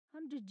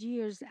200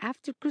 years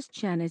after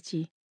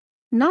Christianity,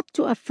 not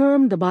to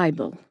affirm the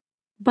Bible,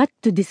 but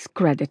to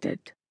discredit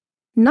it,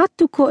 not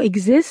to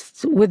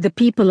coexist with the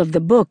people of the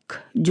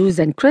book, Jews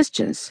and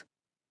Christians,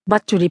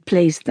 but to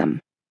replace them.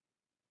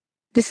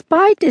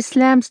 Despite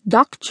Islam's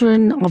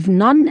doctrine of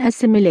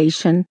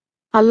non-assimilation,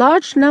 a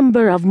large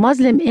number of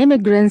Muslim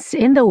immigrants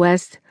in the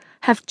West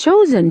have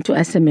chosen to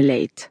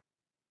assimilate.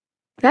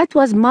 That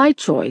was my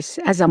choice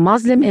as a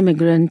Muslim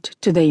immigrant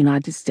to the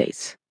United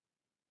States.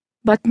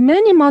 But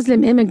many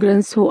Muslim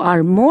immigrants who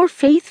are more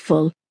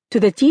faithful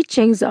to the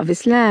teachings of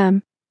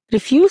Islam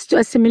refuse to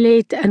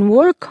assimilate and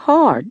work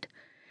hard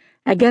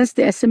against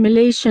the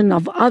assimilation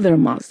of other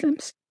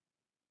Muslims.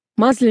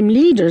 Muslim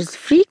leaders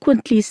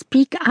frequently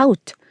speak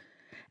out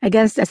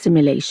against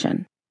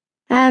assimilation,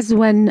 as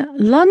when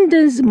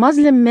London's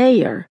Muslim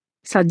mayor,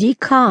 Sadiq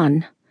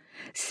Khan,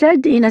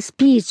 said in a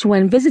speech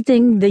when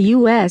visiting the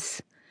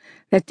U.S.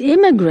 that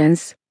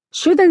immigrants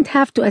shouldn't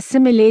have to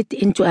assimilate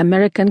into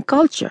American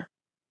culture.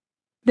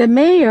 The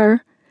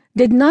mayor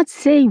did not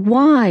say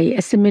why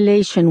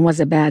assimilation was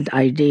a bad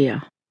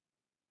idea.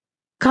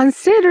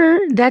 Consider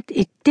that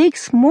it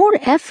takes more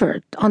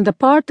effort on the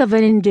part of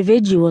an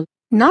individual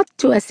not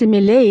to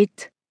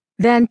assimilate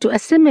than to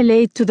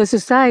assimilate to the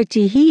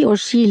society he or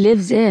she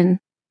lives in.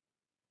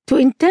 To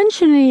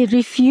intentionally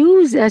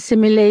refuse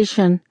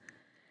assimilation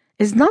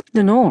is not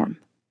the norm.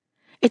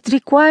 It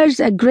requires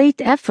a great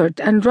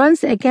effort and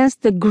runs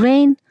against the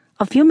grain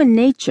of human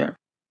nature,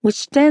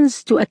 which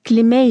tends to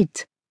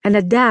acclimate and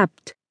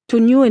adapt to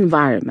new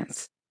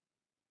environments.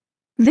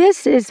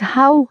 This is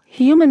how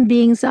human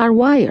beings are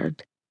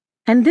wired,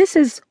 and this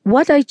is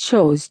what I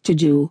chose to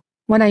do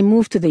when I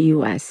moved to the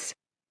U.S.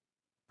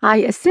 I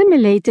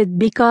assimilated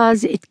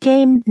because it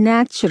came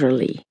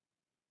naturally.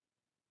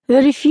 The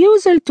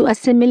refusal to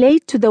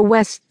assimilate to the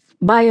West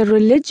by a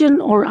religion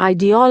or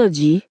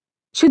ideology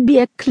should be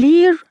a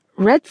clear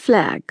red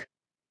flag,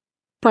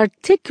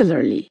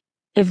 particularly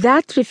if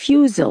that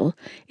refusal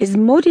is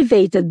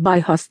motivated by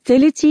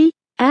hostility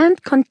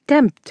and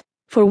contempt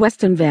for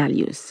Western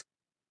values.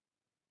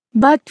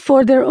 But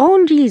for their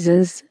own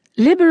reasons,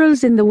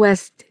 liberals in the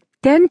West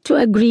tend to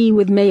agree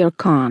with Mayor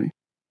Khan.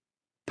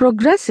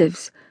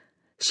 Progressives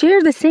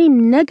share the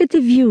same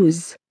negative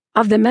views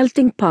of the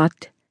melting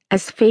pot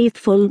as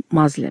faithful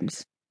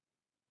Muslims.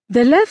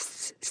 The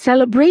left's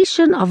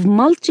celebration of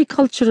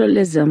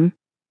multiculturalism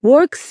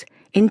works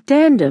in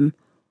tandem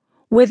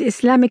with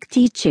Islamic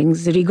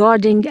teachings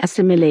regarding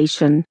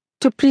assimilation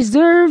to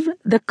preserve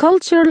the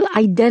cultural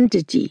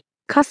identity,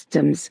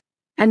 customs,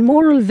 and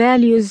moral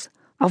values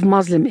of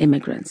Muslim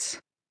immigrants.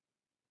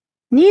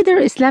 Neither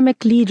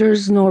Islamic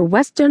leaders nor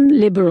Western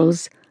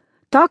liberals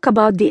talk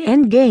about the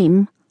end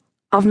game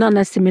of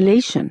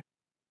non-assimilation.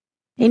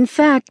 In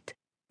fact,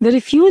 the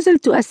refusal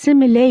to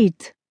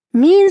assimilate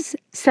means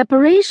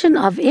separation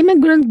of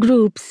immigrant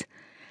groups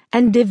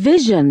and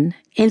division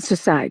in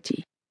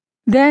society.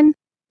 Then,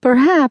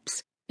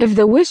 perhaps, if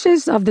the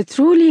wishes of the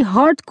truly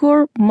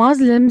hardcore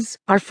Muslims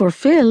are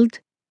fulfilled,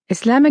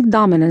 Islamic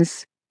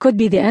dominance could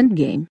be the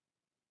endgame.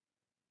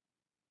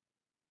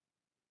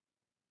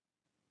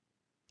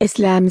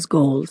 Islam's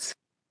goals.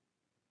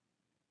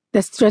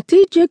 The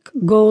strategic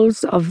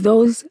goals of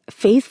those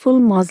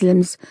faithful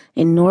Muslims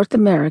in North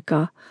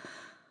America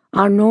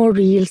are no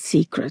real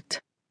secret.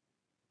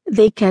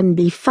 They can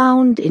be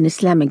found in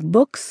Islamic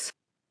books,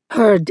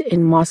 heard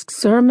in mosque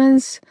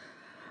sermons,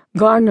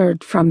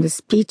 garnered from the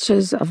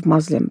speeches of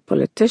Muslim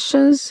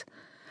politicians,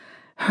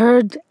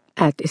 heard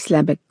at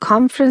Islamic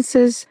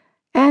conferences,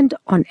 and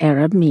on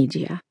Arab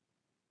media.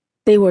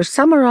 They were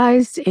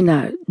summarized in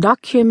a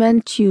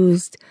document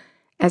used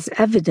as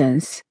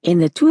evidence in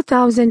the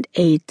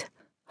 2008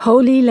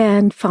 Holy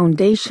Land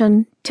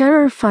Foundation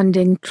terror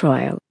funding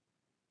trial.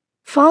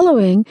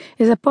 Following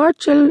is a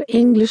partial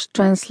English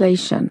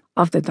translation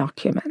of the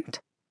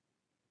document.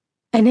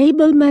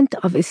 Enablement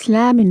of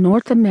Islam in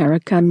North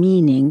America,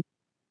 meaning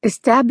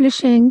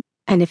establishing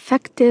an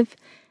effective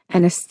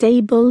and a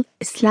stable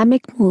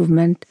Islamic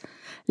movement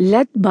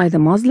led by the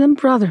Muslim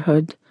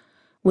Brotherhood,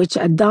 which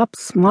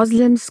adopts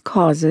Muslims'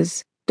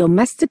 causes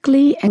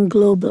domestically and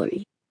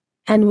globally,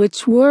 and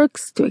which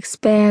works to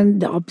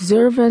expand the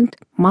observant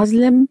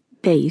Muslim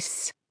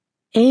base,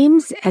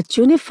 aims at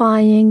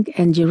unifying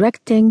and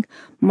directing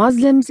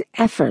Muslims'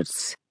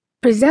 efforts,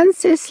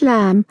 presents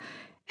Islam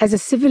as a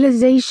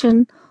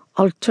civilization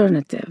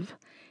alternative,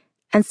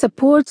 and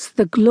supports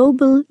the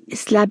global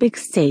Islamic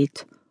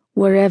State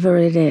wherever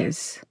it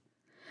is.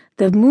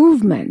 The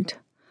movement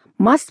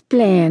must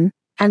plan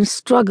and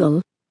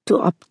struggle to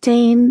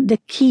obtain the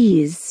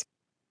keys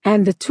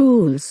and the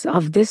tools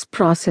of this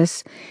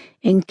process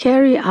and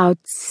carry out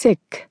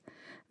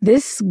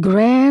this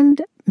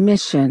grand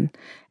mission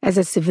as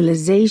a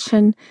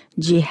civilization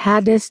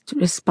jihadist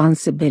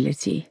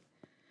responsibility.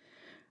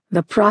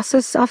 The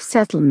process of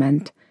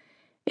settlement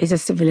is a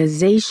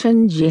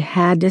civilization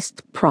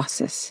jihadist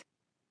process,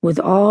 with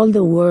all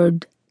the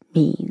word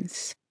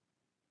means.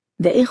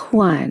 The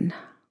Ikhwan,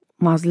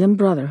 Muslim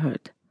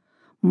Brotherhood,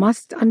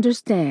 must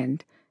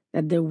understand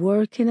that their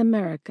work in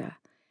America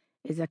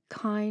is a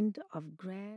kind of grand